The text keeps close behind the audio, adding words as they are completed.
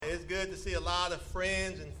good to see a lot of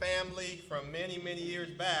friends and family from many, many years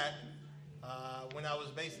back when I was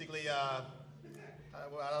basically, I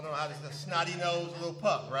don't know how to say, a snotty-nosed little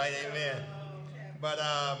pup, right? Amen. But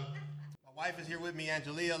my wife is here with me,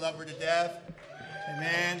 Angelia, love her to death.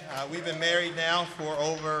 Amen. We've been married now for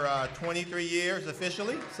over 23 years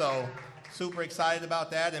officially, so super excited about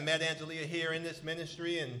that, and met Angelia here in this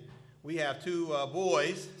ministry, and we have two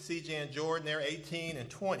boys, CJ and Jordan. They're 18 and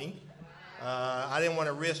 20. I didn't want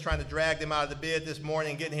to risk trying to drag them out of the bed this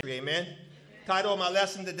morning and getting here. Amen. Title of my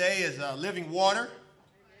lesson today is Living Water.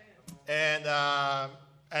 And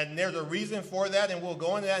there's a reason for that, and we'll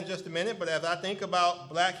go into that in just a minute. But as I think about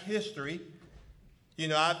black history, you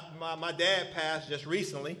know, my dad passed just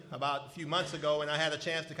recently, about a few months ago, and I had a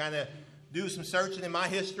chance to kind of do some searching in my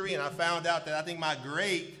history, and I found out that I think my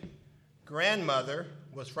great-grandmother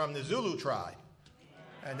was from the Zulu tribe.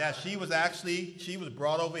 And that she was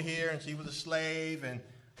brought over here, and she was a slave, and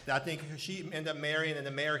I think she ended up marrying an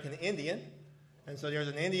American Indian. And so there's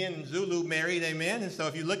an Indian and Zulu married, amen. And so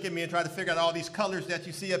if you look at me and try to figure out all these colors that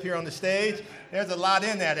you see up here on the stage, there's a lot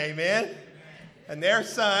in that, amen. And their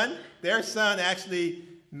son actually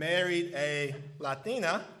married a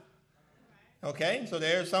Latina. Okay, so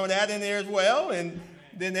there's some of that in there as well. And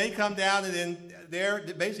then they come down, and then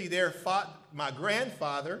my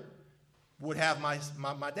grandfather would have my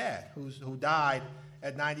dad, who died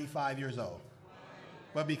at 95 years old.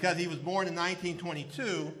 But because he was born in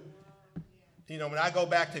 1922, you know, when I go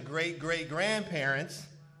back to great-great-grandparents,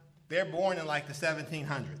 they're born in like the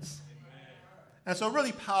 1700s. And so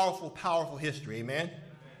really powerful history, amen?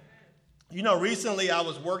 You know, recently I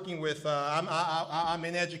was working with, I'm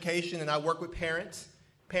in education, and I work with parent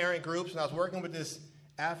groups, and I was working with this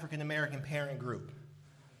African-American parent group.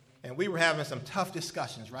 And we were having some tough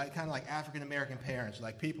discussions, right? Kind of like African-American parents.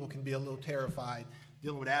 Like people can be a little terrified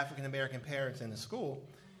dealing with African-American parents in the school.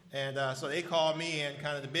 And so they called me and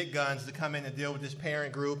kind of the big guns to come in and deal with this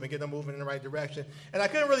parent group and get them moving in the right direction. And I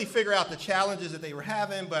couldn't really figure out the challenges that they were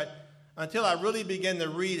having, but until I really began to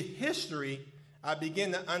read history, I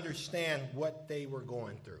began to understand what they were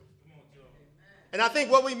going through. And I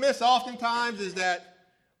think what we miss oftentimes is that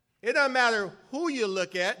it doesn't matter who you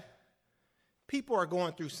look at, people are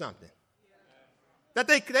going through something. That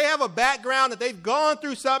they have a background, that they've gone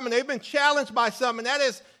through something, and they've been challenged by something, and that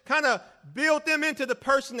has kind of built them into the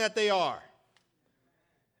person that they are.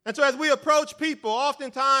 And so as we approach people,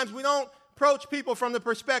 oftentimes we don't approach people from the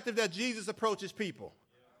perspective that Jesus approaches people.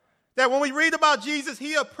 That when we read about Jesus,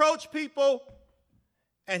 he approached people,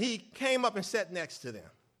 and he came up and sat next to them.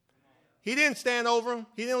 He didn't stand over them.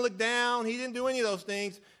 He didn't look down. He didn't do any of those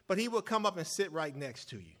things, but he would come up and sit right next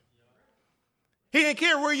to you. He didn't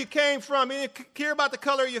care where you came from. He didn't care about the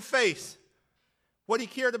color of your face. What he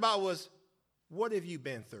cared about was, what have you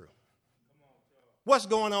been through? What's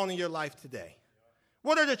going on in your life today?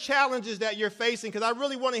 What are the challenges that you're facing? Because I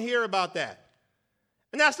really want to hear about that.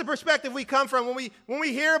 And that's the perspective we come from when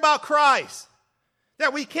we hear about Christ.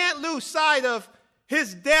 That we can't lose sight of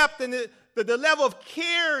his depth and the level of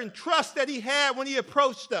care and trust that he had when he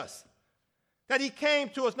approached us. That he came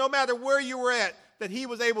to us no matter where you were at. That he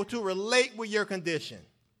was able to relate with your condition.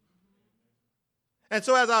 And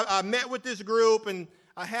so as I met with this group, and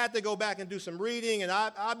I had to go back and do some reading, and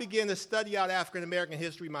I began to study out African-American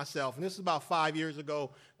history myself. And this is about 5 years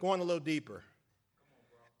ago, going a little deeper.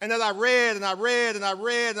 And as I read, and I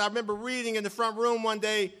remember reading in the front room one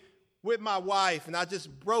day with my wife, and I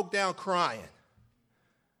just broke down crying.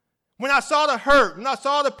 When I saw the hurt, when I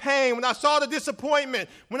saw the pain, when I saw the disappointment,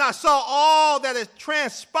 when I saw all that has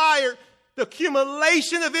transpired, the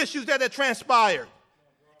accumulation of issues that had transpired,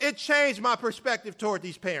 it changed my perspective toward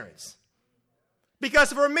these parents.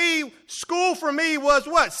 Because for me, school for me was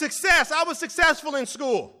what? Success. I was successful in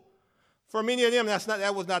school. For many of them,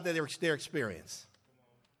 that was not their experience.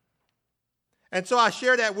 And so I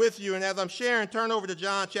share that with you, and as I'm sharing, turn over to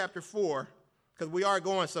John chapter 4, because we are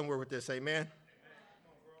going somewhere with this, amen?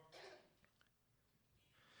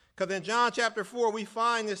 Because in John chapter 4, we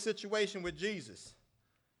find this situation with Jesus.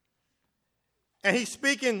 And he's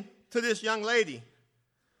speaking to this young lady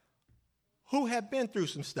who had been through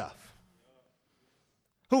some stuff,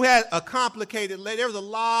 who had a complicated life. There was a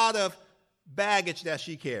lot of baggage that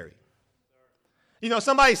she carried. You know,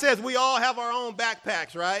 somebody says we all have our own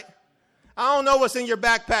backpacks, right? I don't know what's in your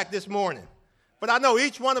backpack this morning, but I know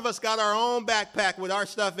each one of us got our own backpack with our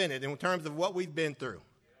stuff in it in terms of what we've been through.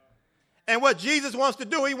 And what Jesus wants to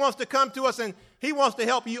do, he wants to come to us and he wants to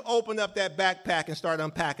help you open up that backpack and start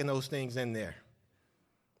unpacking those things in there.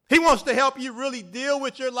 He wants to help you really deal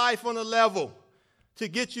with your life on a level to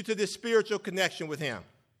get you to this spiritual connection with him.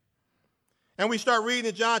 And we start reading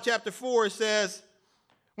in John chapter 4, it says,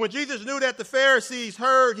 When Jesus knew that the Pharisees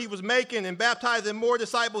heard he was making and baptizing more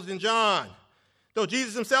disciples than John, though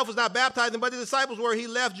Jesus himself was not baptizing, but the disciples were, he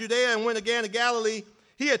left Judea and went again to Galilee.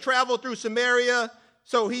 He had traveled through Samaria,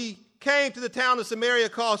 so he came to the town of Samaria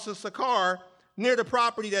called Sychar, near the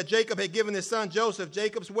property that Jacob had given his son Joseph.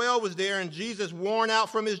 Jacob's well was there, and Jesus, worn out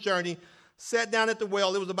from his journey, sat down at the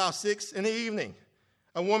well. It was about 6 p.m.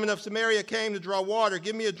 A woman of Samaria came to draw water.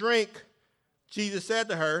 "Give me a drink," Jesus said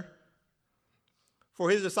to her, for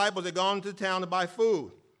his disciples had gone to the town to buy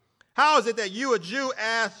food. "How is it that you, a Jew,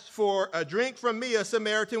 ask for a drink from me, a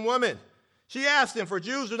Samaritan woman?" She asked him, for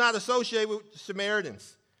Jews do not associate with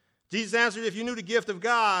Samaritans. Jesus answered, "If you knew the gift of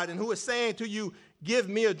God and who is saying to you, 'Give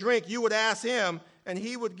me a drink,' you would ask him, and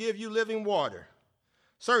he would give you living water."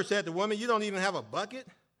 "Sir," said the woman, "you don't even have a bucket.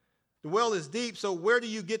 The well is deep, so where do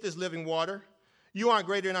you get this living water? You aren't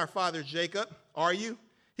greater than our father Jacob, are you?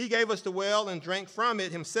 He gave us the well and drank from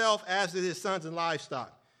it himself, as did his sons and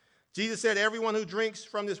livestock." Jesus said, "Everyone who drinks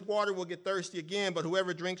from this water will get thirsty again, but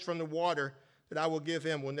whoever drinks from the water that I will give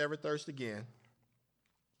him will never thirst again,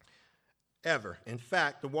 ever. In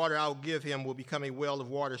fact, the water I will give him will become a well of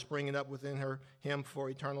water springing up within him for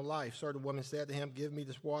eternal life." "Sir," the woman said to him, "give me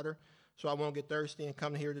this water so I won't get thirsty and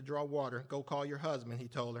come here to draw water." "Go call your husband," he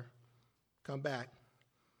told her. "Come back."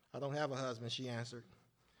 "I don't have a husband," she answered.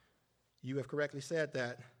 "You have correctly said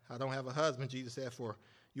that. I don't have a husband," Jesus said, "for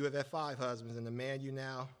you have had 5 husbands, and the man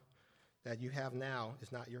that you have now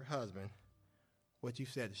is not your husband. What you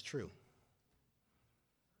said is true."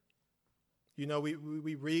 You know, we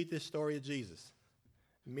read this story of Jesus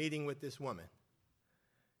meeting with this woman.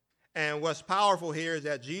 And what's powerful here is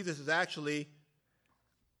that Jesus is actually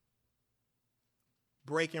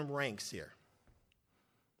breaking ranks here.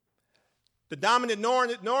 The dominant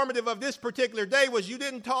normative of this particular day was you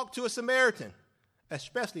didn't talk to a Samaritan,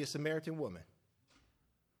 especially a Samaritan woman,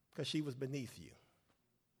 because she was beneath you.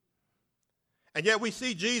 And yet we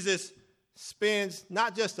see Jesus spends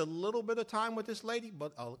not just a little bit of time with this lady,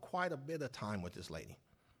 but quite a bit of time with this lady.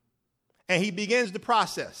 And he begins the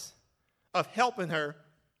process of helping her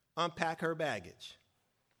unpack her baggage.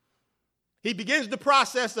 He begins the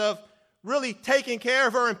process of really taking care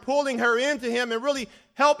of her and pulling her into him and really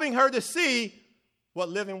helping her to see what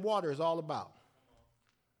living water is all about.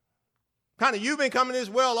 Kind of, you've been coming to this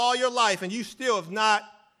well all your life and you still have not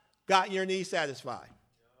gotten your needs satisfied.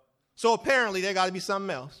 So apparently there got to be something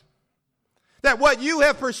else. That what you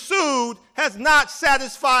have pursued has not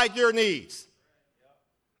satisfied your needs.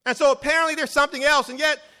 And so apparently there's something else. And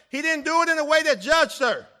yet he didn't do it in a way that judged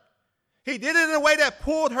her. He did it in a way that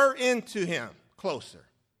pulled her into him closer.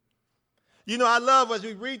 You know, I love as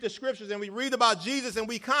we read the scriptures and we read about Jesus and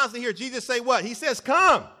we constantly hear Jesus say what? He says,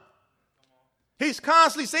 "Come." He's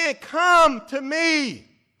constantly saying, "Come to me."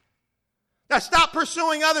 Now stop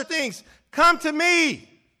pursuing other things. Come to me.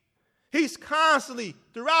 He's constantly,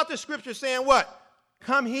 throughout the scripture, saying what?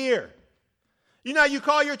 Come here. You know how you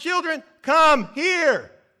call your children? Come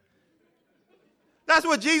here. That's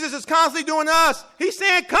what Jesus is constantly doing to us. He's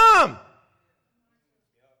saying, come.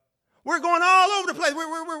 We're going all over the place.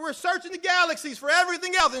 We're searching the galaxies for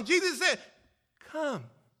everything else. And Jesus said, come.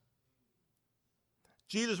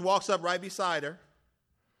 Jesus walks up right beside her,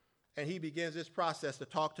 and he begins this process to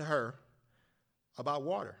talk to her about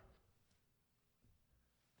water.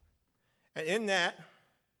 And in that,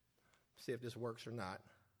 see if this works or not.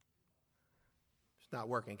 It's not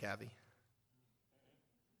working, Kathy.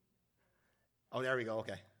 Oh, there we go.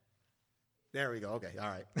 Okay. There we go. Okay. All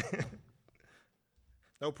right.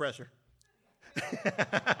 No pressure.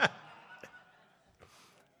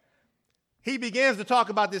 He begins to talk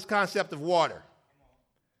about this concept of water.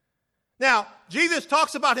 Now, Jesus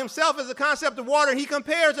talks about himself as a concept of water, and he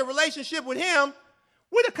compares a relationship with him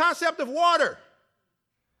with a concept of water.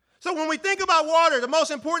 So when we think about water, the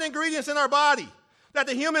most important ingredients in our body, that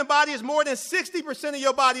the human body is more than 60% of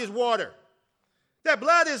your body is water. That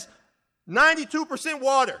blood is 92%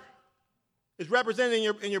 water is represented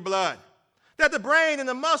in your blood. That the brain and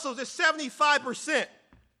the muscles is 75%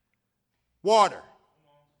 water.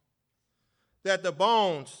 That the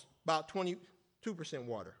bones, about 22%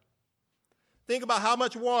 water. Think about how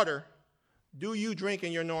much water do you drink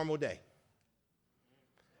in your normal day?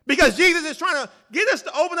 Because Jesus is trying to get us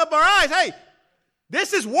to open up our eyes. Hey,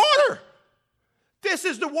 this is water. This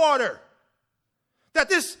is the water. That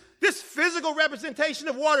this physical representation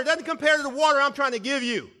of water doesn't compare to the water I'm trying to give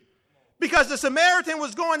you. Because the Samaritan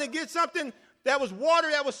was going to get something that was water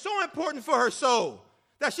that was so important for her soul.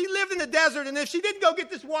 That she lived in the desert, and if she didn't go get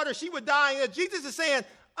this water, she would die. And Jesus is saying,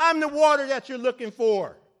 I'm the water that you're looking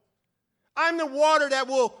for. I'm the water that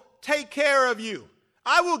will take care of you.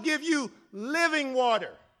 I will give you living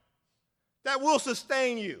water. that will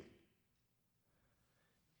sustain you.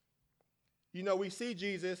 You know, we see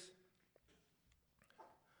Jesus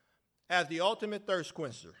as the ultimate thirst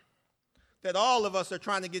quencher, that all of us are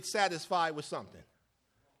trying to get satisfied with something.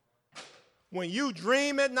 When you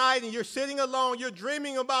dream at night and you're sitting alone, you're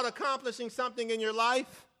dreaming about accomplishing something in your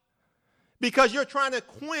life because you're trying to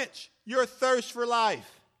quench your thirst for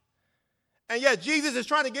life. And yet Jesus is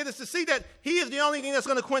trying to get us to see that he is the only thing that's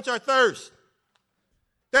going to quench our thirst.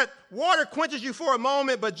 That water quenches you for a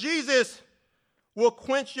moment, but Jesus will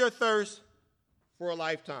quench your thirst for a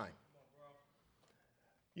lifetime.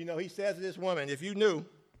 You know, he says to this woman, if you knew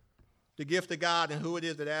the gift of God and who it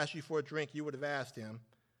is that asked you for a drink, you would have asked him,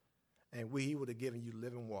 and he would have given you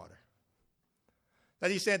living water.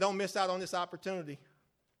 That he said, don't miss out on this opportunity,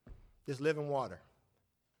 this living water.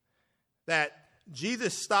 That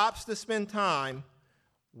Jesus stops to spend time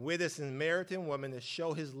with this Samaritan woman to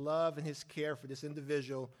show his love and his care for this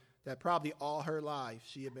individual that probably all her life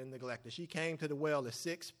she had been neglected. She came to the well at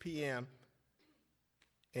 6 p.m.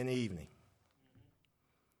 in the evening.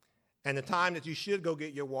 And the time that you should go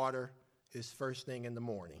get your water is first thing in the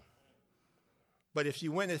morning. But if she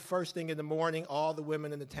went at first thing in the morning, all the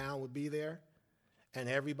women in the town would be there, and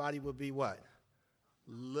everybody would be what?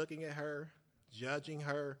 Looking at her, judging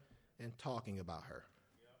her, and talking about her.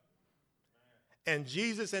 And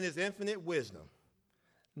Jesus, in his infinite wisdom,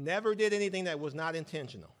 never did anything that was not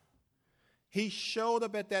intentional. He showed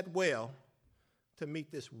up at that well to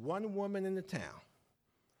meet this one woman in the town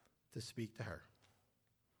to speak to her.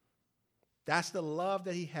 That's the love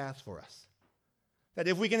that he has for us. That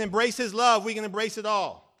if we can embrace his love, we can embrace it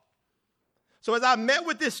all. So as I met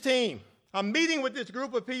with this team, I'm meeting with this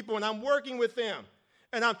group of people, and I'm working with them,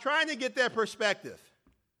 and I'm trying to get their perspective.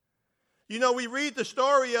 You know, we read the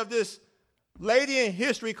story of this lady in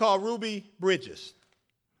history called Ruby Bridges.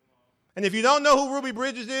 And if you don't know who Ruby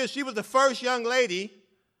Bridges is, she was the first young lady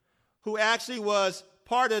who actually was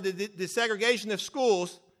part of the desegregation of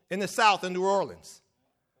schools in the South in New Orleans.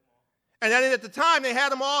 And then at the time, they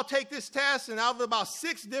had them all take this test, and out of about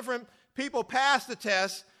 6 different people passed the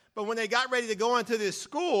test. But when they got ready to go into this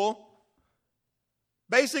school,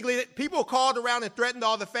 basically people called around and threatened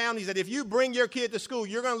all the families that if you bring your kid to school,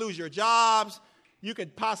 you're going to lose your jobs, you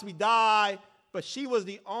could possibly die. But she was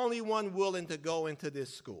the only one willing to go into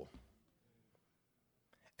this school.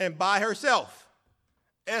 And by herself,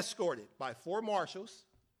 escorted by 4 marshals,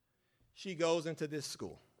 she goes into this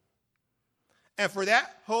school. And for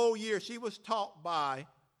that whole year, she was taught by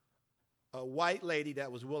a white lady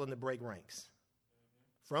that was willing to break ranks.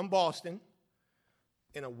 From Boston,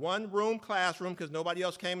 in a one-room classroom, because nobody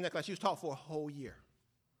else came in that class. She was taught for a whole year.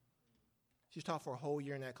 She was taught for a whole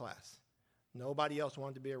year in that class. Nobody else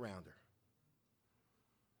wanted to be around her.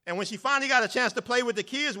 And when she finally got a chance to play with the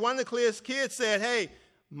kids, one of the kids said, hey,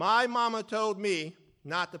 my mama told me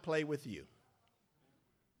not to play with you.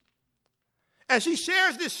 And she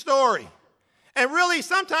shares this story. And really,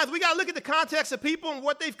 sometimes we got to look at the context of people and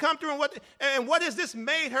what they've come through and what has this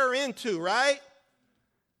made her into, right?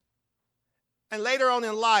 And later on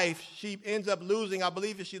in life, she ends up losing, I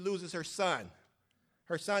believe that she loses her son.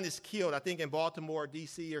 Her son is killed, I think in Baltimore,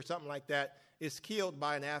 D.C. or something like that, is killed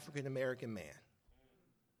by an African-American man.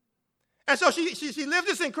 And so she lived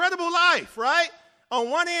this incredible life, right? On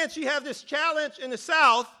one end, she has this challenge in the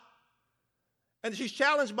South, and she's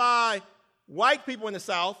challenged by white people in the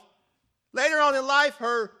South. Later on in life,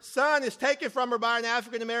 her son is taken from her by an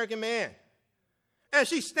African-American man. And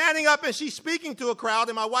she's standing up and she's speaking to a crowd,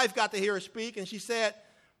 and my wife got to hear her speak, and she said,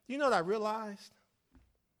 you know what I realized?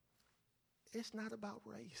 It's not about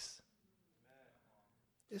race.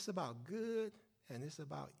 It's about good and it's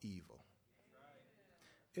about evil.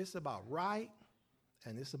 It's about right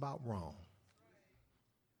and it's about wrong.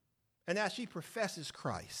 And as she professes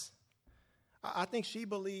Christ, I think she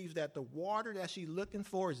believes that the water that she's looking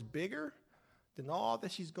for is bigger than all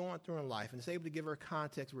that she's going through in life. And it's able to give her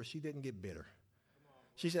context where she didn't get bitter.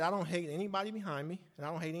 She said, I don't hate anybody behind me, and I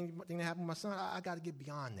don't hate anything that happened to my son. I got to get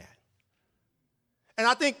beyond that. And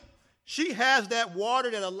I think she has that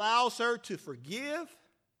water that allows her to forgive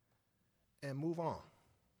and move on.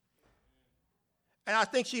 And I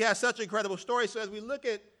think she has such an incredible story. So as we look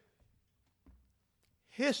at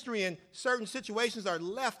history and certain situations are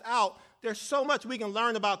left out, there's so much we can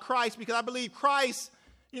learn about Christ, because I believe Christ,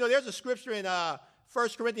 you know, there's a scripture in 1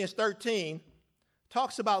 Corinthians 13,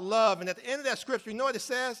 talks about love. And at the end of that scripture, you know what it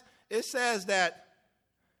says? It says that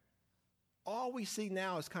all we see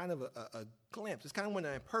now is kind of a glimpse. It's kind of when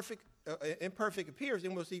an imperfect appears,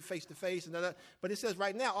 then we'll see face to face. But it says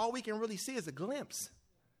right now, all we can really see is a glimpse.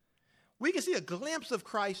 We can see a glimpse of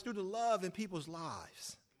Christ through the love in people's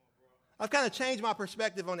lives. I've kind of changed my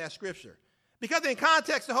perspective on that scripture. Because in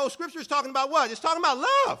context, the whole scripture is talking about what? It's talking about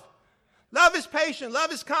love. Love is patient.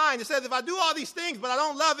 Love is kind. It says if I do all these things, but I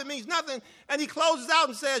don't love, it means nothing. And he closes out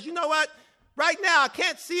and says, you know what? Right now, I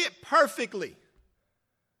can't see it perfectly.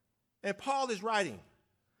 And Paul is writing.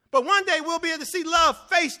 But one day we'll be able to see love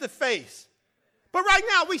face to face. But right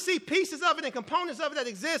now we see pieces of it and components of it that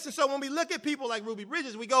exist. And so when we look at people like Ruby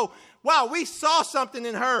Bridges, we go, wow, we saw something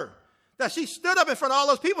in her. That she stood up in front of all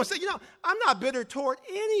those people and said, I'm not bitter toward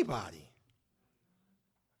anybody.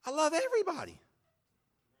 I love everybody.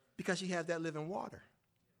 Because she has that living water.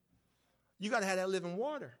 You got to have that living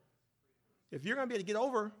water. If you're going to be able to get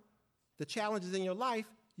over the challenges in your life,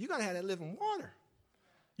 you got to have that living water.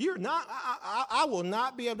 You're not, I will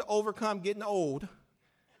not be able to overcome getting old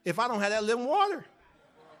if I don't have that living water.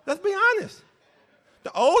 Let's be honest.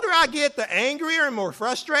 The older I get, the angrier and more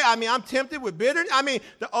frustrated. I'm tempted with bitterness.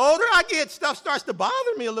 The older I get, stuff starts to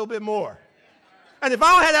bother me a little bit more. And if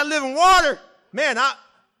I don't have that living water, man,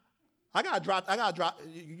 I gotta drop,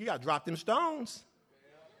 you gotta drop them stones.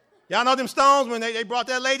 Y'all know them stones when they brought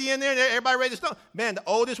that lady in there, everybody raised the stone. Man, the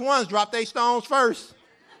oldest ones dropped their stones first.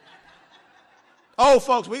 Old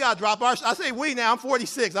folks, we gotta drop I say we now, I'm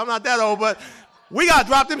 46, I'm not that old, but we gotta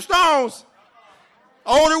drop them stones.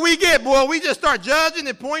 Older we get, boy, we just start judging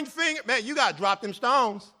and pointing fingers. Man, you gotta drop them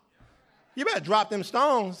stones. You better drop them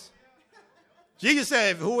stones. Jesus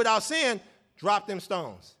said, who without sin, drop them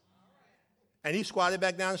stones. And he squatted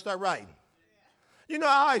back down and started writing.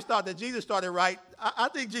 I always thought that Jesus started writing. I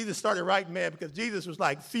think Jesus started writing, man, because Jesus was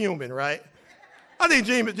like fuming, right? I think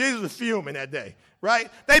Jesus was fuming that day, right?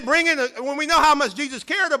 They bring in, when we know how much Jesus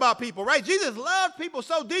cared about people, right? Jesus loved people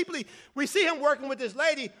so deeply. We see him working with this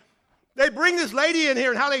lady. They bring this lady in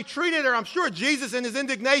here and how they treated her. I'm sure Jesus in his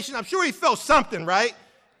indignation, I'm sure he felt something, right?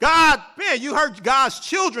 God, man, you heard God's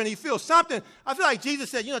children. He feels something. I feel like Jesus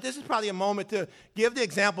said, this is probably a moment to give the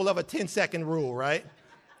example of a 10-second rule, right?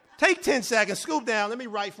 Take 10 seconds, scoop down, let me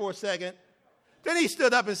write for a second. Then he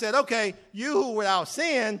stood up and said, okay, you who without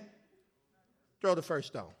sin, throw the first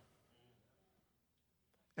stone.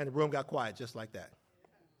 And the room got quiet just like that.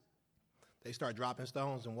 They start dropping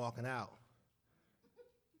stones and walking out.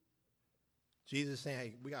 Jesus saying,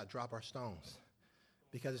 hey, we got to drop our stones.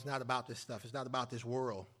 Because it's not about this stuff. It's not about this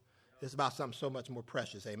world. It's about something so much more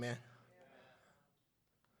precious. Amen.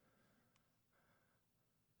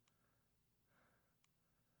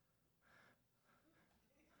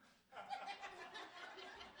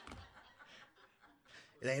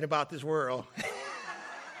 It ain't about this world.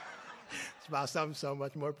 It's about something so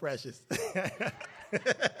much more precious. It's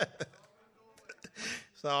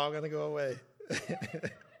all going to go away.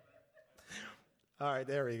 All right,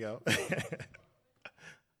 there we go.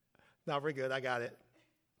 No, we're good. I got it.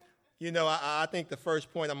 I think the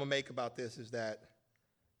first point I'm going to make about this is that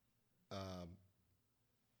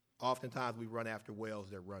oftentimes we run after wells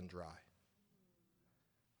that run dry.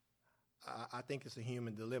 I think it's a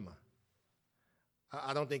human dilemma.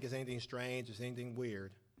 I don't think it's anything strange. It's anything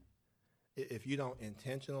weird. If you don't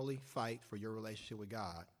intentionally fight for your relationship with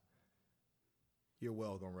God, your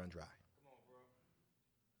well going to run dry.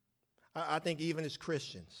 I think even as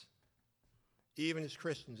Christians,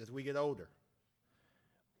 as we get older,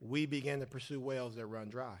 we begin to pursue wells that run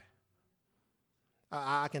dry.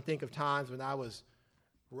 I can think of times when I was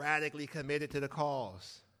radically committed to the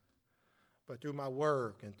cause, but through my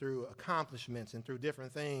work and through accomplishments and through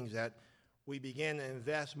different things that we begin to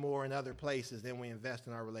invest more in other places than we invest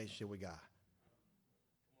in our relationship with God.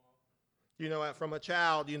 From a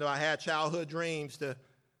child, I had childhood dreams to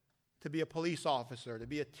be a police officer, to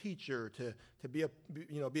be a teacher, to be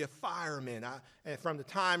a fireman. And from the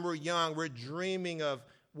time we're young, we're dreaming of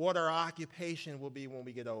what our occupation will be when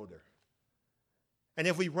we get older. And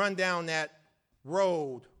if we run down that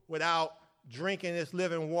road without drinking this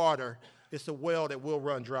living water, it's a well that will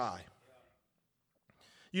run dry.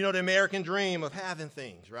 The American dream of having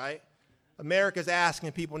things, right? America's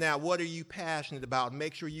asking people now, what are you passionate about?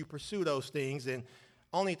 Make sure you pursue those things. And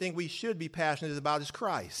only thing we should be passionate about is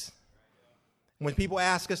Christ. When people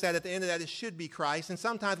ask us that, at the end of that, it should be Christ. And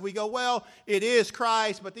sometimes we go, well, it is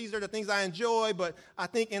Christ, but these are the things I enjoy. But I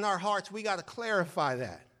think in our hearts, we got to clarify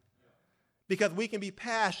that. Because we can be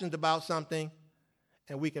passionate about something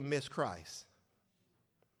and we can miss Christ.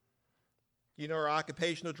 Our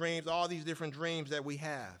occupational dreams, all these different dreams that we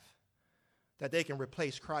have, that they can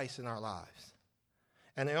replace Christ in our lives.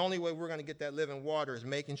 And the only way we're going to get that living water is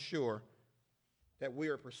making sure that we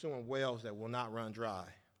are pursuing wells that will not run dry.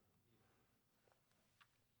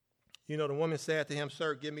 The woman said to him,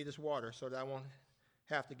 sir, give me this water so that I won't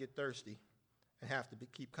have to get thirsty and have to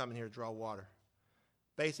keep coming here to draw water.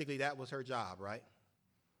 Basically, that was her job, right?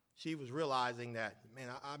 she was realizing that, man,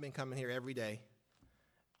 I've been coming here every day,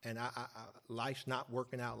 and life's not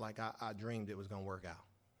working out like I dreamed it was going to work out.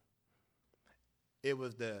 It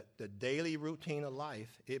was the daily routine of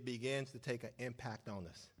life. It begins to take an impact on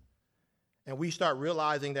us. And we start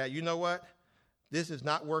realizing that, you know what? This is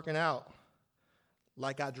not working out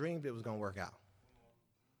like I dreamed it was going to work out.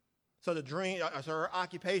 So so her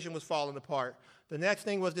occupation was falling apart. The next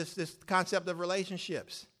thing was this concept of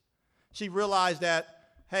relationships. She realized that,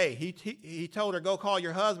 hey, he told her, go call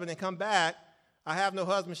your husband and come back. I have no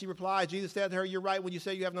husband. She replied, Jesus said to her, you're right when you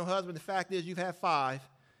say you have no husband. The fact is you've had 5,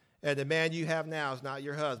 and the man you have now is not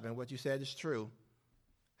your husband. What you said is true.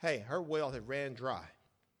 Hey, her well had ran dry,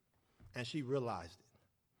 and she realized it.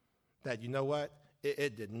 That, you know what?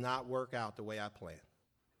 It did not work out the way I planned.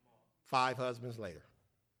 5 husbands later.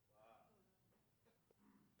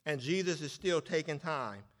 And Jesus is still taking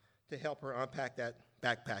time to help her unpack that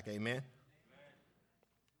backpack. Amen?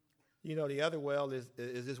 You know, the other well is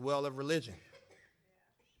this well of religion.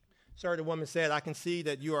 Certain woman said, I can see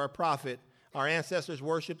that you are a prophet. Our ancestors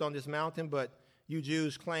worshipped on this mountain, but you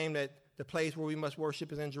Jews claim that the place where we must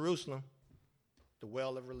worship is in Jerusalem. The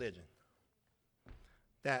well of religion.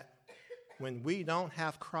 That when we don't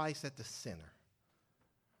have Christ at the center,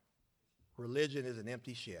 religion is an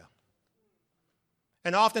empty shell.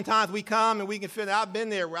 And oftentimes we come and we can feel, I've been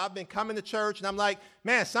there where I've been coming to church and I'm like,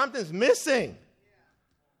 man, something's missing.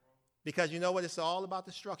 Because you know what? It's all about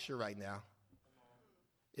the structure right now.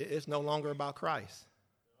 It's no longer about Christ.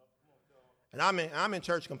 And I'm in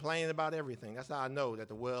church complaining about everything. That's how I know that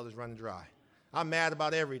the well is running dry. I'm mad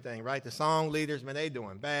about everything, right? The song leaders, man, they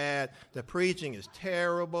doing bad. The preaching is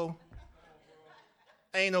terrible.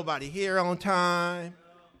 Ain't nobody here on time.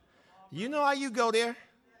 You know how you go there.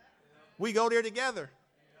 We go there together.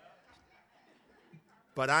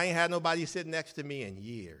 But I ain't had nobody sitting next to me in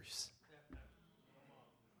years.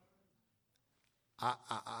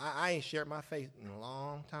 I ain't shared my faith in a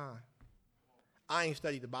long time. I ain't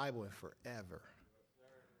studied the Bible in forever.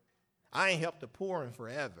 I ain't helped the poor in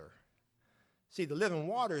forever. See, the living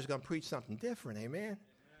water is going to preach something different, amen?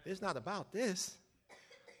 It's not about this.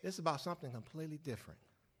 It's about something completely different.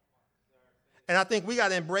 And I think we got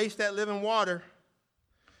to embrace that living water.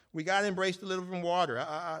 We got to embrace the living water.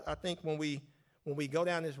 I think when we go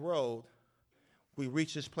down this road, we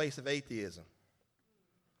reach this place of atheism.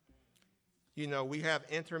 You know, we have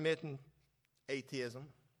intermittent atheism,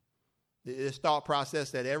 this thought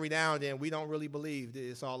process that every now and then we don't really believe that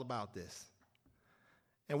it's all about this.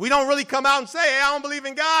 And we don't really come out and say, hey, I don't believe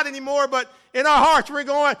in God anymore, but in our hearts we're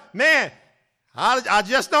going, man, I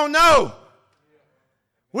just don't know.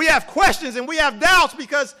 We have questions and we have doubts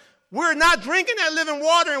because we're not drinking that living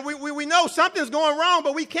water, and we know something's going wrong,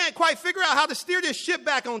 but we can't quite figure out how to steer this ship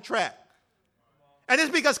back on track. And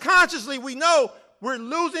it's because consciously we know we're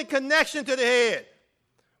losing connection to the head.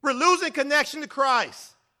 We're losing connection to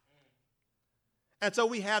Christ. And so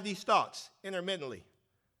we have these thoughts intermittently,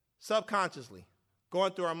 subconsciously,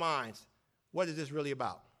 going through our minds. What is this really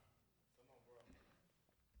about?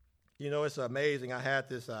 You know, it's amazing. I had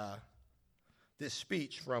this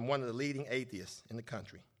speech from one of the leading atheists in the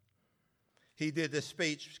country. He did this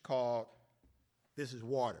speech called This is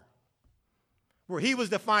Water, where he was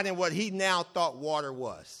defining what he now thought water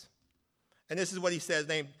was. And this is what he says,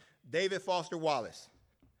 named David Foster Wallace,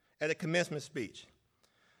 at a commencement speech.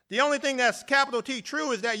 The only thing that's capital T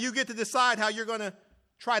true is that you get to decide how you're going to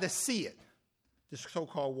try to see it, this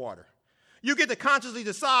so-called water. You get to consciously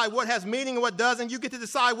decide what has meaning and what doesn't. You get to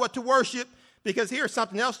decide what to worship, because here's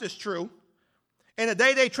something else that's true. In the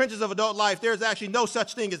day-to-day trenches of adult life, there's actually no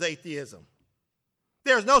such thing as atheism.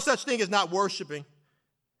 There's no such thing as not worshiping.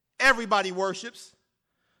 Everybody worships.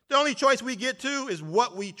 The only choice we get to is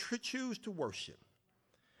what we choose to worship.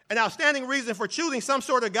 An outstanding reason for choosing some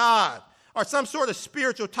sort of God or some sort of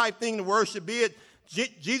spiritual type thing to worship, be it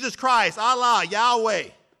Jesus Christ, Allah, Yahweh,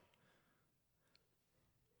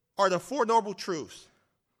 are the Four Noble Truths.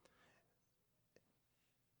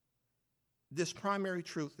 This primary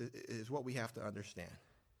truth is what we have to understand.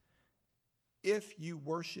 If you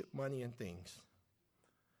worship money and things,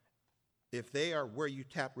 if they are where you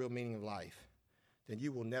tap real meaning of life, then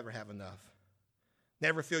you will never have enough.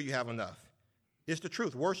 Never feel you have enough. It's the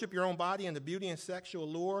truth. Worship your own body, and the beauty and sexual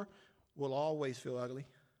allure will always feel ugly.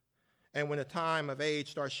 And when the time of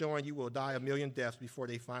age starts showing, you will die a million deaths before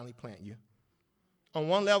they finally plant you. On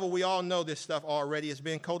one level, we all know this stuff already. It's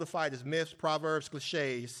been codified as myths, proverbs,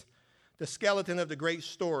 cliches. The skeleton of the great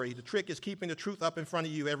story. The trick is keeping the truth up in front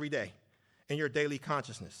of you every day in your daily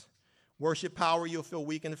consciousness. Worship power, you'll feel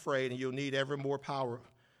weak and afraid, and you'll need ever more power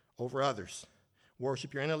over others.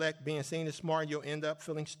 Worship your intellect, being seen as smart, you'll end up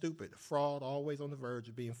feeling stupid, a fraud, always on the verge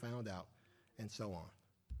of being found out, and so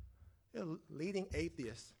on. A leading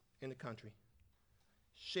atheist in the country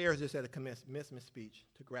shares this at a commencement speech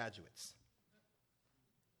to graduates.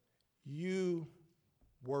 You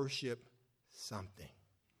worship something.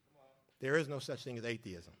 There is no such thing as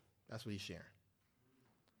atheism. That's what he's sharing.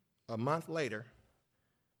 A month later,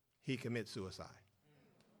 he commits suicide.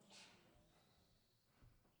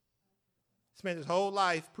 Spent his whole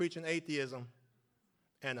life preaching atheism,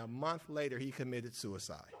 and a month later, he committed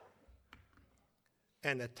suicide.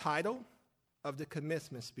 And the title of the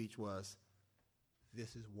commencement speech was,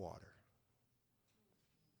 "This is water.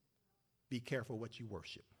 Be careful what you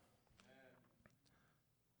worship."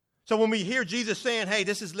 So when we hear Jesus saying, hey,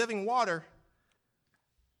 this is living water,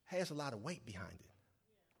 hey, there's a lot of weight behind it.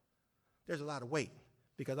 There's a lot of weight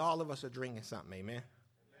because all of us are drinking something, amen?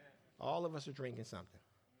 All of us are drinking something.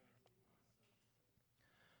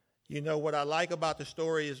 You know, what I like about the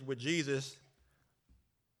story is with Jesus,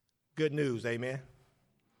 good news, amen?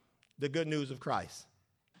 The good news of Christ.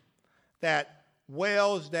 That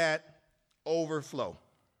wells that overflow.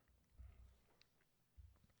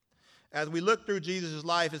 As we look through Jesus'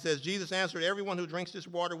 life, it says, Jesus answered, everyone who drinks this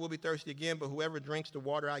water will be thirsty again, but whoever drinks the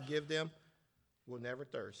water I give them will never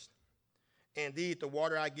thirst. Indeed, the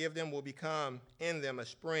water I give them will become in them a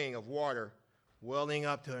spring of water welling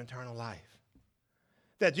up to eternal life.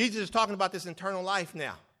 That Jesus is talking about this eternal life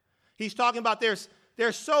now. He's talking about there's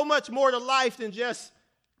so much more to life than just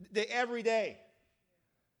the everyday.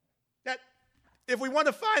 That if we want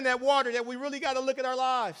to find that water, that we really got to look at our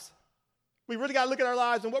lives. We really got to look at our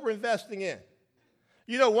lives and what we're investing in.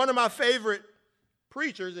 You know, one of my favorite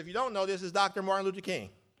preachers, if you don't know this, is Dr. Martin Luther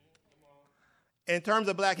King. In terms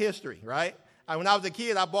of black history, right? When I was a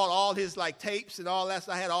kid, I bought all his tapes and all that.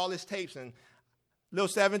 So I had all his tapes. And little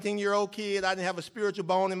 17-year-old kid, I didn't have a spiritual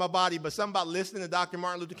bone in my body, but something about listening to Dr.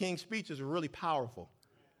 Martin Luther King's speeches was really powerful.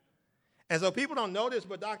 And so people don't know this,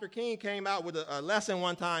 but Dr. King came out with a lesson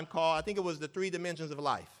one time called, I think it was the 3 dimensions of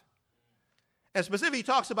life. And specifically, he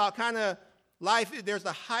talks about kind of life. There's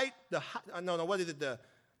the height, what is it?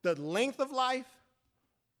 The length of life,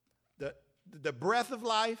 the breadth of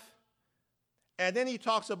life, and then he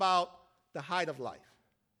talks about the height of life.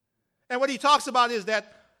 And what he talks about is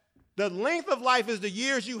that the length of life is the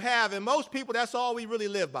years you have, and most people, that's all we really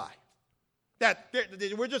live by. That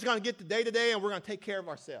we're just going to get the day-to-day, and we're going to take care of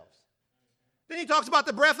ourselves. Then he talks about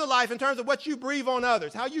the breadth of life in terms of what you breathe on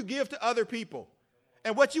others, how you give to other people,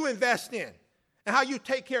 and what you invest in, and how you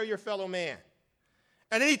take care of your fellow man.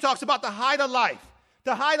 And then he talks about the height of life.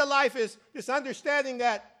 The height of life is this understanding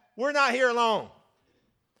that we're not here alone.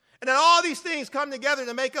 And then all these things come together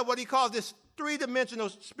to make up what he calls this 3-dimensional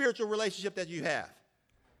spiritual relationship that you have.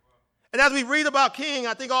 And as we read about King,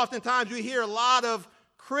 I think oftentimes we hear a lot of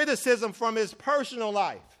criticism from his personal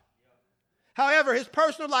life. However, his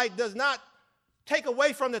personal life does not take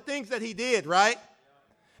away from the things that he did, right?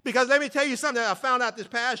 Because let me tell you something that I found out this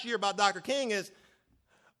past year about Dr. King is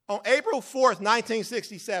on April 4th,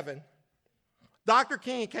 1967, Dr.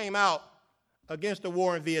 King came out against the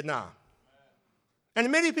war in Vietnam.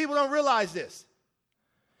 And many people don't realize this.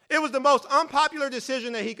 It was the most unpopular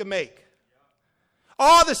decision that he could make.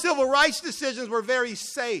 All the civil rights decisions were very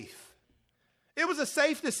safe. It was a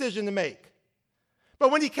safe decision to make. But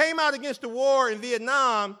when he came out against the war in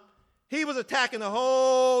Vietnam, he was attacking a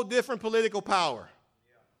whole different political power.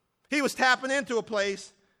 He was tapping into a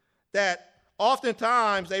place that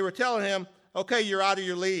oftentimes they were telling him, okay, you're out of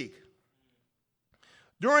your league.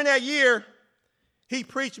 During that year, he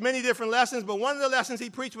preached many different lessons, but one of the lessons he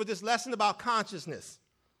preached was this lesson about consciousness.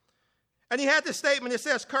 And he had this statement that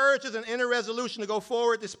says, courage is an inner resolution to go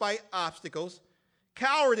forward despite obstacles.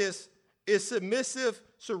 Cowardice is submissive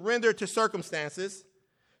surrender to circumstances.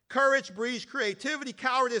 Courage breeds creativity.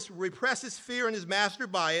 Cowardice represses fear and is mastered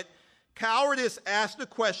by it. Cowardice asks the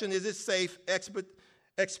question, is it safe?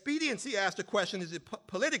 Expediency asks the question, is it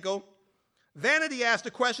political? Vanity asks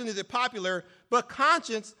the question, is it popular? But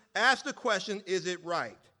conscience asks the question, is it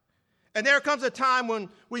right? And there comes a time when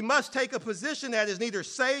we must take a position that is neither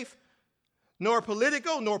safe, nor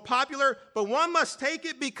political, nor popular, but one must take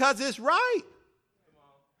it because it's right.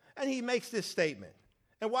 And he makes this statement.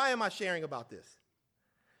 And why am I sharing about this?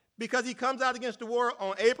 Because he comes out against the war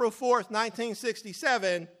on April 4th,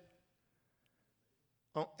 1967.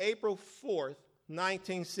 On April 4th,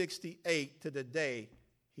 1968, to the day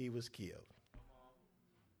he was killed.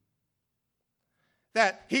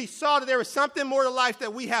 That he saw that there was something more to life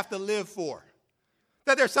that we have to live for.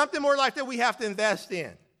 That there's something more to life that we have to invest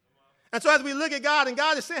in. And so as we look at God, and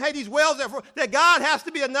God is saying, hey, these wells, that God has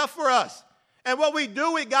to be enough for us. And what we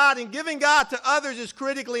do with God and giving God to others is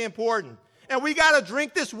critically important. And we got to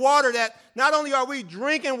drink this water that not only are we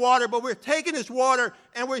drinking water, but we're taking this water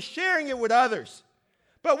and we're sharing it with others.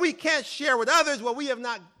 But we can't share with others what we have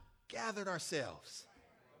not gathered ourselves.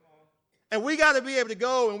 And we got to be able to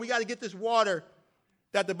go and we got to get this water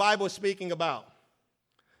that the Bible is speaking about.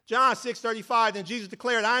 John 6:35, then Jesus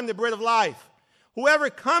declared, I am the bread of life. Whoever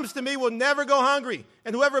comes to me will never go hungry,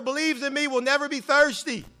 and whoever believes in me will never be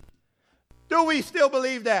thirsty. Do we still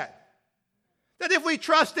believe that? That if we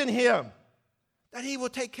trust in him, that he will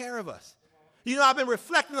take care of us. You know, I've been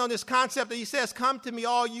reflecting on this concept that he says, come to me,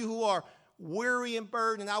 all you who are weary and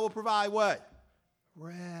burdened, and I will provide what?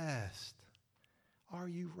 Rest. Are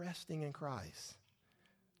you resting in Christ?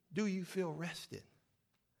 Do you feel rested?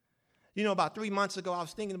 You know, about 3 months ago, I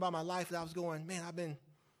was thinking about my life, and I was going, man,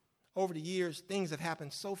 over the years, things have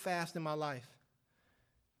happened so fast in my life.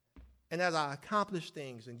 And as I accomplish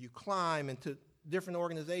things and you climb into different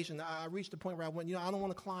organizations, I reached the point where I went, I don't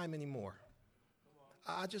want to climb anymore.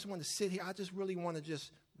 I just want to sit here. I just really want to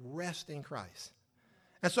just rest in Christ.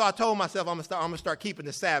 And so I told myself I'm going to start keeping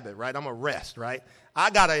the Sabbath, right? I'm going to rest, right? I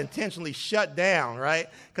got to intentionally shut down, right?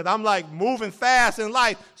 Because I'm like moving fast in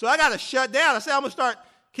life. So I got to shut down. I said I'm going to start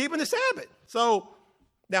keeping the Sabbath. So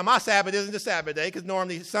now my Sabbath isn't the Sabbath day because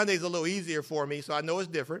normally Sunday's a little easier for me, so I know it's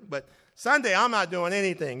different. But Sunday, I'm not doing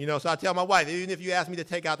anything, so I tell my wife, even if you ask me to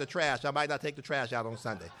take out the trash, I might not take the trash out on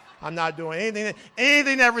Sunday. I'm not doing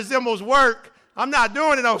anything that resembles work. I'm not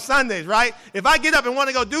doing it on Sundays, right? If I get up and want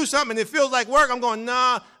to go do something and it feels like work, I'm going,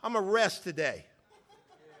 nah, I'm going to rest today.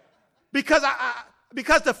 Because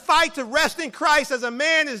the fight to rest in Christ as a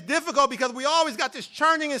man is difficult because we always got this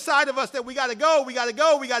churning inside of us that we got to go, we got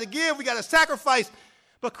to give, we got to sacrifice.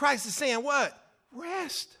 But Christ is saying what?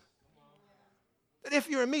 Rest. That if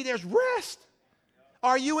you're in me, there's rest.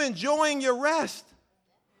 Are you enjoying your rest?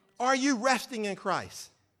 Are you resting in Christ?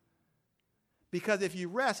 Because if you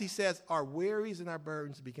rest, he says, our wearies and our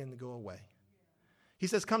burdens begin to go away. He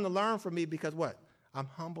says, come to learn from me because what? I'm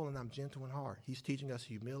humble and I'm gentle in heart. He's teaching us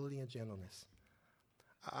humility and gentleness.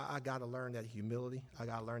 I got to learn that humility. I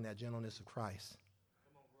got to learn that gentleness of Christ.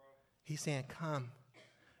 He's saying, come.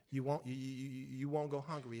 You won't go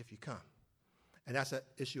hungry if you come. And that's an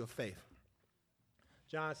issue of faith.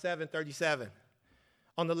 John 7:37.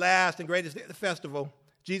 On the last and greatest day of the festival,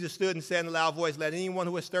 Jesus stood and said in a loud voice, let anyone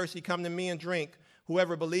who is thirsty come to me and drink.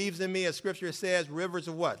 Whoever believes in me, as Scripture says, rivers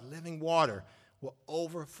of what? Living water will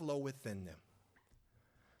overflow within them.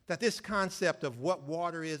 That this concept of what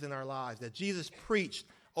water is in our lives, that Jesus preached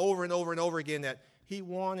over and over and over again, that he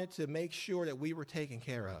wanted to make sure that we were taken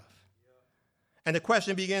care of. And the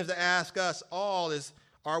question begins to ask us all is,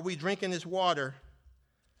 are we drinking this water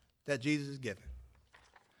that Jesus is giving?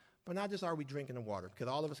 But not just are we drinking the water, because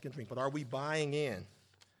all of us can drink, but are we buying in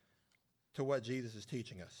to what Jesus is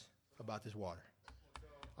teaching us about this water?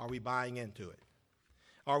 Are we buying into it?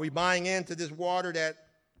 Are we buying into this water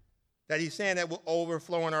that he's saying that will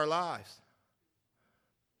overflow in our lives?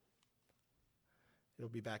 It'll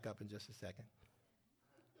be back up in just a second.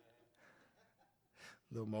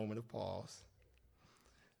 Little moment of pause.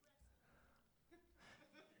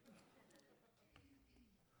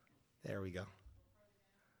 There we go.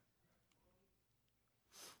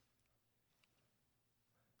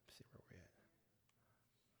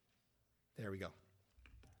 There we go.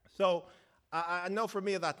 So I know for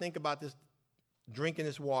me, as I think about this, drinking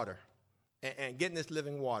this water and getting this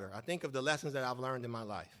living water, I think of the lessons that I've learned in my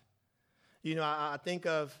life. I think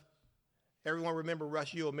of, everyone remember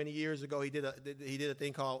Rush Ewell many years ago, he did a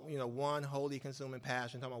thing called, One Holy Consuming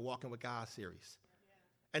Passion, talking about Walking with God series.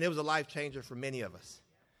 And it was a life changer for many of us.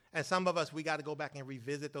 And some of us, we got to go back and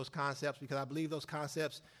revisit those concepts because I believe those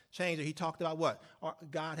concepts change. He talked about what?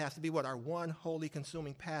 God has to be what? Our one holy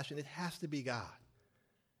consuming passion. It has to be God.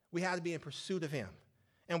 We have to be in pursuit of him.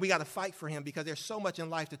 And we got to fight for him because there's so much in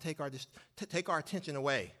life to take our attention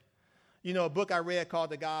away. A book I read called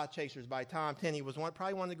The God Chasers by Tom Tenney was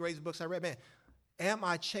probably one of the greatest books I read. Man, am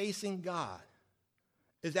I chasing God?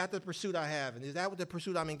 Is that the pursuit I have? And is that what the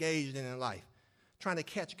pursuit I'm engaged in life? Trying to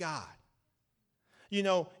catch God. In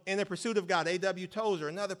the pursuit of God, A.W. Tozer,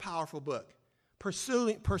 another powerful book,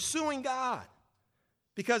 pursuing God.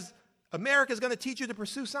 Because America is going to teach you to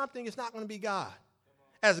pursue something, it's not going to be God.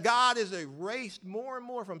 As God is erased more and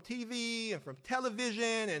more from TV and from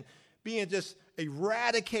television and being just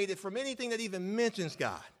eradicated from anything that even mentions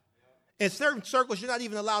God. In certain circles, you're not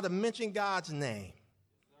even allowed to mention God's name.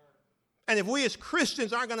 And if we as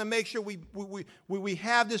Christians aren't going to make sure we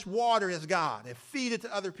have this water as God and feed it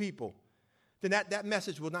to other people, then that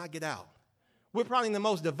message will not get out. We're probably in the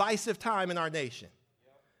most divisive time in our nation.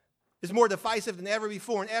 It's more divisive than ever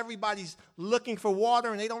before, and everybody's looking for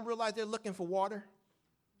water, and they don't realize they're looking for water.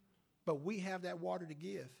 But we have that water to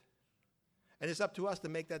give. And it's up to us to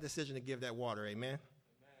make that decision to give that water. Amen.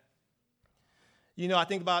 You know, I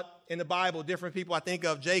think about in the Bible, different people. I think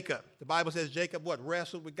of Jacob. The Bible says Jacob, what?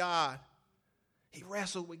 Wrestled with God. He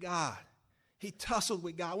wrestled with God. He tussled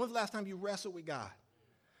with God. When's the last time you wrestled with God?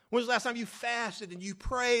 When's the last time you fasted and you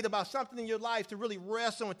prayed about something in your life to really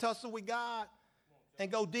wrestle and tussle with God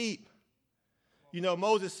and go deep? You know,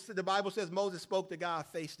 Moses, the Bible says Moses spoke to God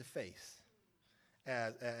face to face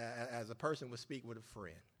as a person would speak with a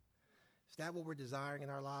friend. Is that what we're desiring in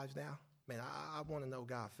our lives now? Man, I want to know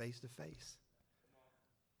God face to face.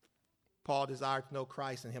 Paul desired to know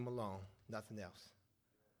Christ and him alone, nothing else.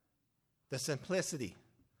 The simplicity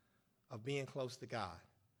of being close to God,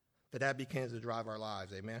 that begins to drive our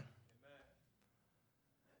lives, amen?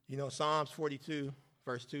 You know, Psalms 42,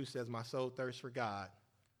 verse 2 says, my soul thirsts for God,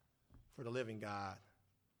 for the living God.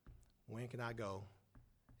 When can I go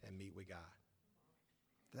and meet with God?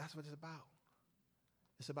 That's what it's about.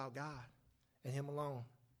 It's about God and him alone,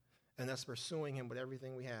 and us pursuing him with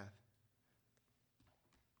everything we have.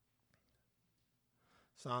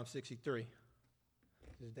 Psalm 63,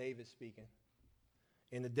 this is David speaking.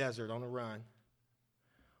 In the desert, on the run,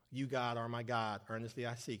 you, God, are my God. Earnestly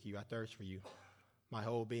I seek you. I thirst for you. My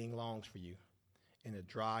whole being longs for you in a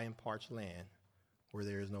dry and parched land where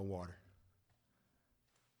there is no water.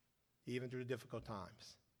 Even through the difficult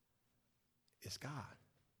times, it's God.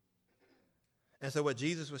 And so what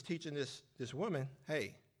Jesus was teaching this woman,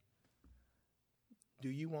 hey, do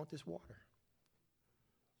you want this water?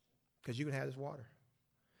 Because you can have this water.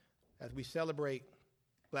 As we celebrate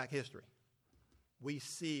Black history, we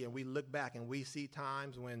see and we look back and we see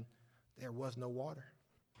times when there was no water.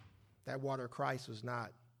 That water of Christ was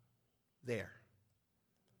not there.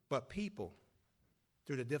 But people,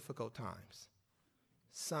 through the difficult times,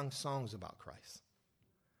 sung songs about Christ.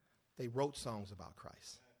 They wrote songs about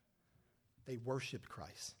Christ. They worshiped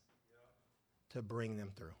Christ to bring them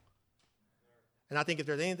through. And I think if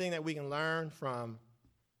there's anything that we can learn from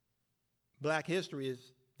Black history is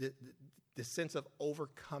the sense of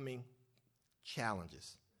overcoming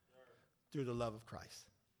challenges through the love of Christ.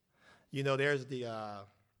 You know, there's the,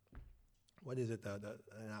 what is it?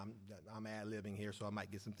 I'm ad-libbing here, so I might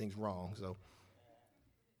get some things wrong. So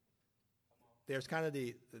there's kind of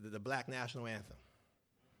the Black national anthem.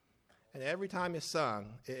 And every time it's sung,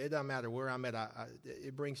 it doesn't matter where I'm at,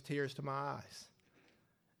 it brings tears to my eyes.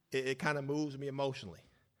 It kind of moves me emotionally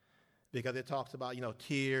because it talks about, you know,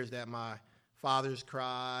 tears that my fathers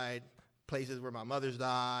cried, places where my mothers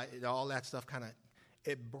died, all that stuff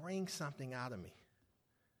it brings something out of me.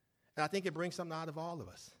 And I think it brings something out of all of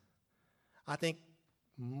us. I think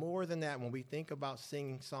more than that, when we think about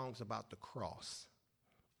singing songs about the cross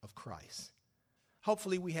of Christ,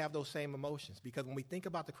 hopefully we have those same emotions, because when we think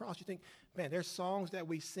about the cross, you think, man, there's songs that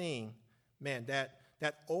we sing, man,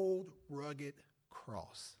 that old rugged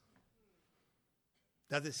cross.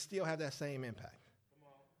 Does it still have that same impact?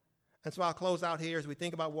 And so I'll close out here as we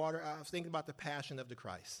think about water. I was thinking about the passion of the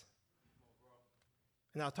Christ.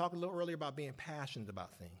 And I'll talk a little earlier about being passionate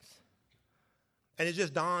about things. And it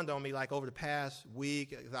just dawned on me, like over the past week,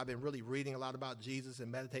 because I've been really reading a lot about Jesus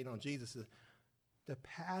and meditating on Jesus, the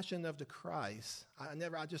passion of the Christ.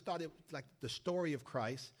 I just thought it was like the story of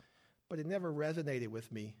Christ, but it never resonated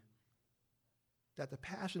with me that the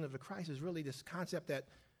passion of the Christ is really this concept that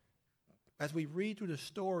as we read through the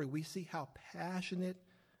story, we see how passionate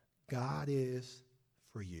God is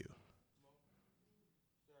for you.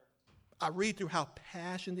 I read through how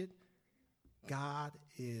passionate God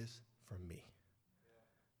is for me.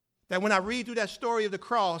 That when I read through that story of the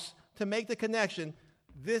cross, to make the connection,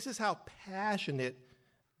 this is how passionate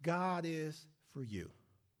God is for you.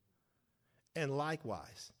 And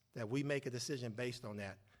likewise, that we make a decision based on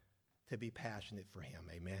that to be passionate for him.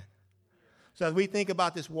 Amen. So as we think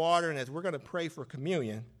about this water and as we're going to pray for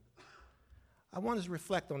communion, I want us to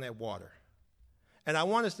reflect on that water. And I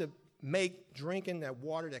want us to make drinking that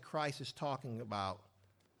water that Christ is talking about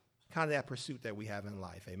kind of that pursuit that we have in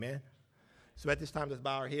life. Amen? So at this time, let's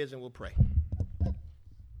bow our heads and we'll pray.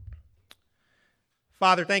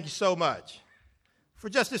 Father, thank you so much for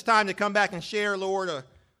just this time to come back and share, Lord,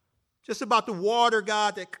 just about the water,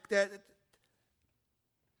 God, that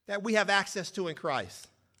we have access to in Christ.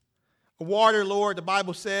 A water, Lord, the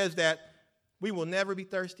Bible says that we will never be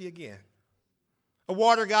thirsty again. A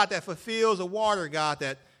water, God, that fulfills, a water, God,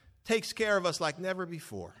 that takes care of us like never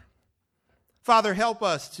before. Father, help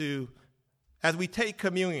us to, as we take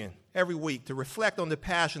communion every week, to reflect on the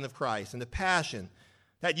passion of Christ and the passion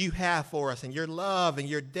that you have for us and your love and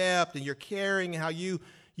your depth and your caring and how you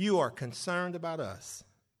you are concerned about us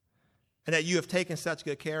and that you have taken such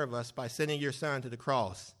good care of us by sending your son to the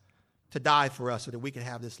cross to die for us so that we can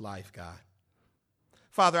have this life, God.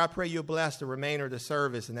 Father, I pray you'll bless the remainder of the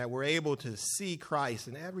service and that we're able to see Christ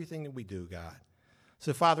in everything that we do, God.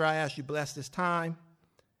 So, Father, I ask you bless this time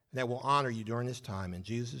and that we'll honor you during this time. In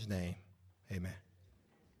Jesus' name, amen.